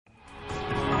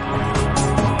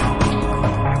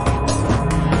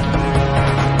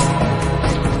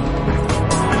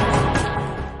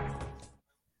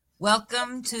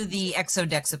Welcome to the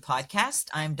Exodexa podcast.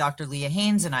 I'm Dr. Leah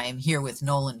Haynes, and I am here with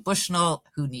Nolan Bushnell,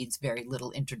 who needs very little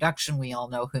introduction. We all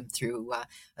know him through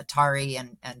Atari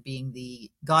and being the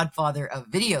godfather of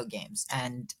video games.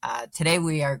 And today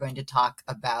we are going to talk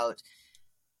about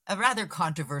a rather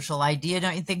controversial idea,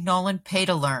 don't you think, Nolan? Pay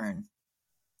to learn.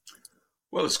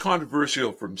 Well, it's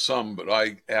controversial from some, but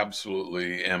I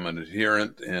absolutely am an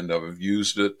adherent, and I've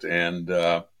used it and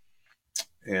love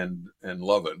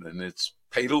it. And it's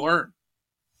pay to learn.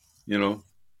 You know,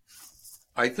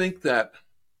 I think that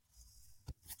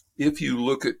if you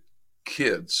look at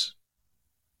kids,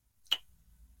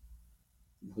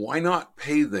 why not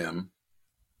pay them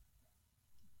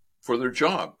for their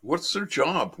job? What's their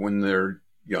job when they're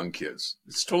young kids?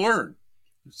 It's to learn.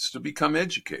 It's to become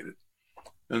educated.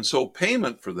 And so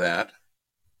payment for that,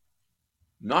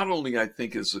 not only I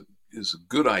think is a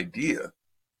good idea,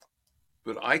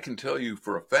 but I can tell you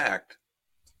for a fact,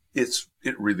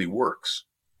 it really works.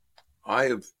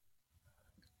 I've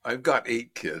got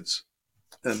 8 kids,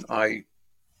 and I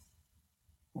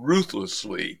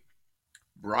ruthlessly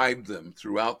bribe them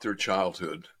throughout their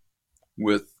childhood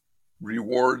with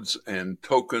rewards and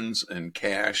tokens and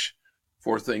cash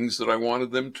for things that I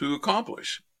wanted them to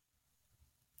accomplish.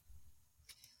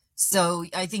 So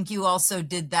I think you also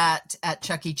did that at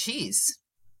Chuck E. Cheese,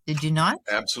 did you not?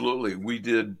 Absolutely. We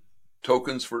did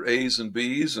tokens for A's and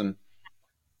B's, and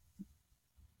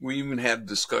we even had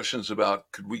discussions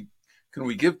about can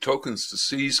we give tokens to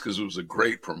C's, because it was a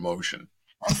great promotion.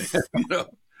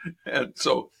 And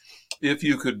so if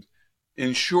you could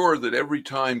ensure that every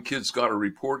time kids got a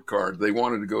report card, they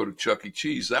wanted to go to Chuck E.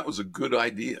 Cheese, that was a good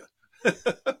idea.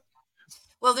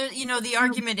 Well, the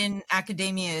argument in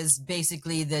academia is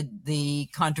basically the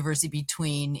controversy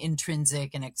between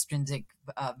intrinsic and extrinsic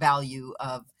value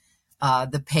of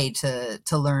the pay to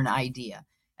learn idea.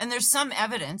 And there's some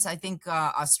evidence. I think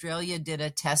Australia did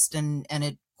a test and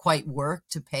it quite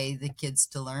worked to pay the kids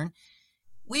to learn.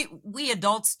 We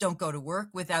adults don't go to work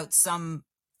without some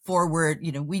forward,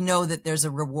 we know that there's a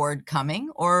reward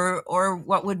coming, or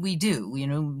what would we do?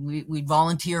 We'd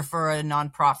volunteer for a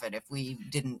nonprofit if we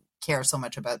didn't care so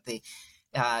much about the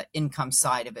income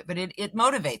side of it, but it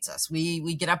motivates us.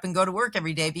 We get up and go to work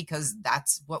every day because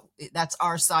that's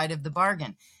our side of the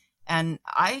bargain. And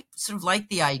I sort of like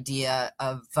the idea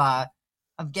of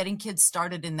getting kids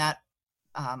started in that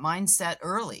mindset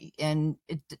early. And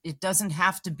it doesn't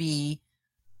have to be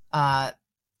a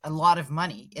lot of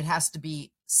money. It has to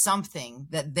be something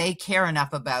that they care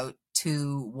enough about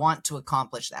to want to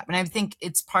accomplish that. And I think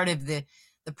it's part of the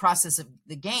process of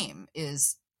the game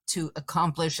is to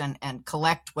accomplish and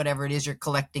collect whatever it is you're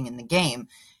collecting in the game.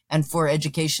 And for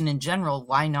education in general,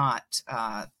 why not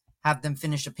have them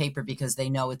finish a paper because they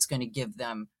know it's going to give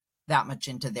them that much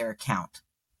into their account?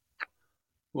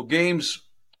 Well, games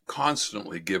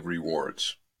constantly give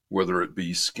rewards, whether it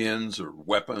be skins or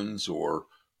weapons or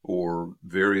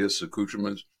various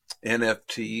accoutrements,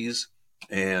 NFTs,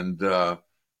 and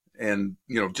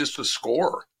just a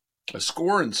score. A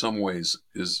score in some ways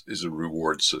is a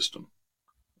reward system.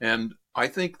 And I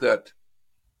think that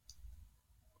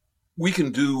we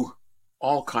can do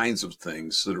all kinds of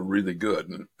things that are really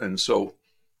good. And so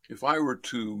if I were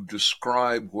to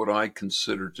describe what I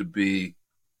consider to be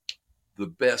the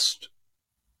best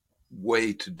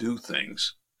way to do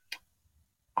things,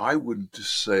 I would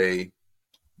say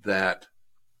that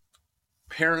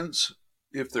parents,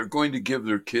 if they're going to give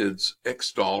their kids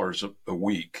X dollars a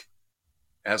week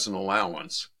as an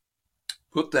allowance,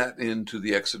 put that into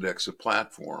the Exodexa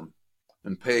platform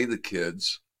and pay the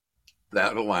kids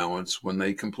that allowance when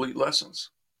they complete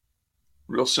lessons.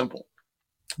 Real simple.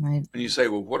 Right. And you say,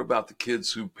 well, what about the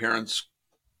kids who parents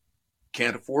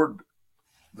can't afford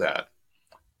that?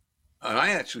 And I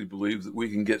actually believe that we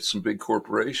can get some big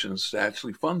corporations to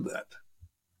actually fund that.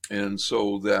 And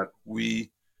so that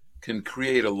we can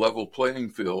create a level playing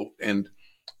field. And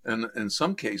in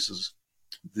some cases,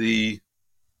 the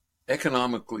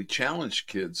economically challenged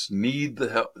kids need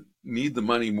the help, need the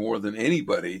money more than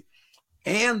anybody,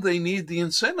 and they need the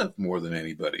incentive more than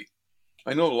anybody.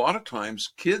 I know a lot of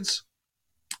times kids,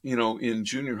 in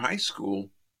junior high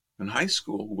school and high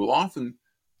school will often,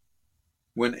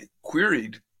 when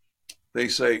queried, they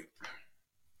say,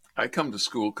 I come to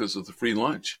school because of the free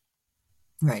lunch.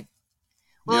 Right.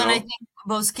 Well, and I think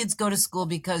most kids go to school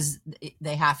because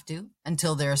they have to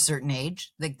until they're a certain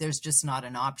age. Like there's just not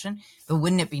an option. But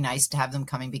wouldn't it be nice to have them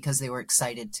coming because they were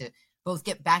excited to both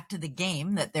get back to the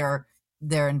game that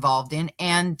they're involved in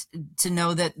and to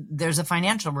know that there's a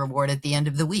financial reward at the end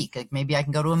of the week. Like maybe I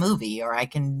can go to a movie or I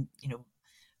can,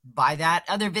 buy that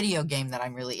other video game that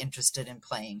I'm really interested in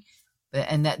playing.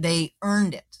 and that they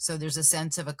earned it. So there's a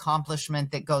sense of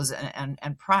accomplishment that goes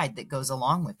and pride that goes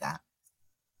along with that.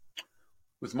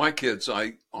 With my kids,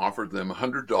 I offered them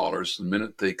 $100 the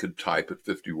minute they could type at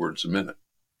 50 words a minute.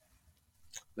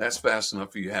 That's fast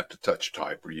enough. You have to touch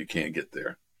type or you can't get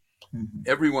there. Mm-hmm.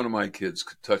 Every one of my kids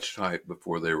could touch type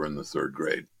before they were in the 3rd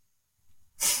grade.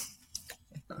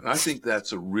 And I think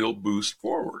that's a real boost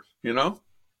forward, you know?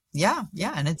 Yeah.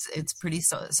 And it's pretty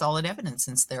solid evidence,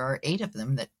 since there are 8 of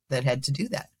them that had to do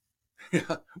that.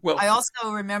 Yeah. Well, I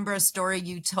also remember a story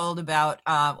you told about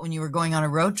when you were going on a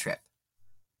road trip.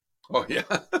 Oh, yeah.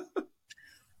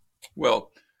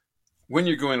 Well, when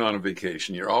you're going on a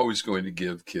vacation, you're always going to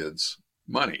give kids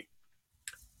money.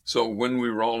 So when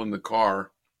we were all in the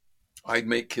car, I'd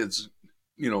make kids,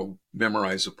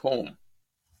 memorize a poem,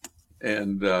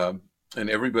 and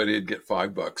everybody would get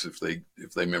 $5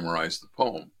 if they memorized the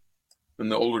poem. And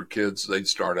the older kids, they'd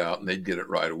start out and they'd get it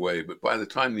right away. But by the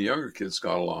time the younger kids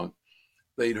got along,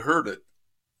 they'd heard it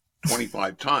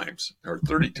 25 times or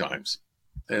 30 times.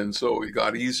 And so it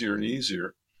got easier and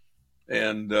easier.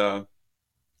 And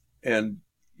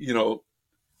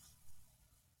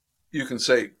you can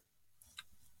say,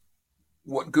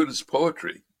 what good is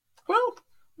poetry? Well,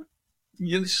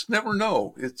 you just never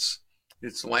know. It's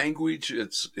language.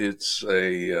 It's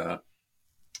a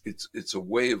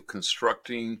way of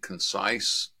constructing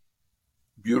concise,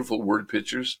 beautiful word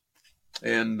pictures.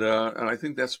 And I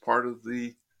think that's part of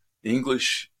the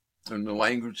English and the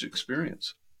language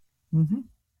experience. Mm-hmm.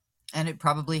 And it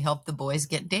probably helped the boys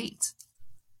get dates.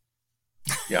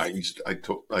 Yeah, I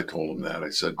told them that. I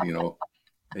said,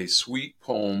 a sweet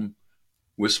poem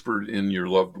whispered in your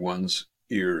loved one's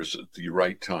ears at the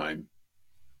right time.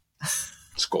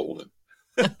 It's golden.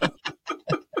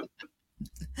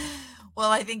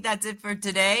 Well, I think that's it for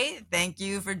today. Thank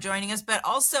you for joining us. But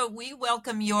also, we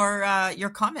welcome your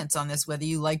comments on this, whether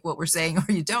you like what we're saying or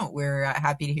you don't. We're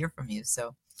happy to hear from you.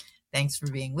 So thanks for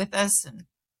being with us. And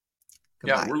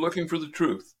goodbye. Yeah, we're looking for the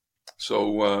truth.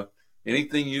 So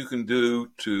anything you can do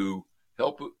to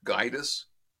help guide us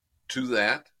to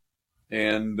that,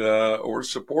 and or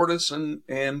support us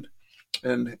and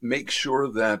make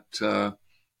sure that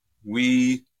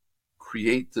we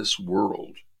create this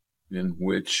world in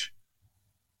which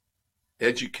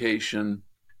education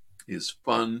is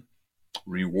fun,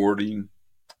 rewarding,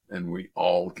 and we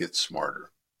all get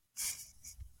smarter.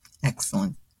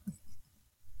 Excellent.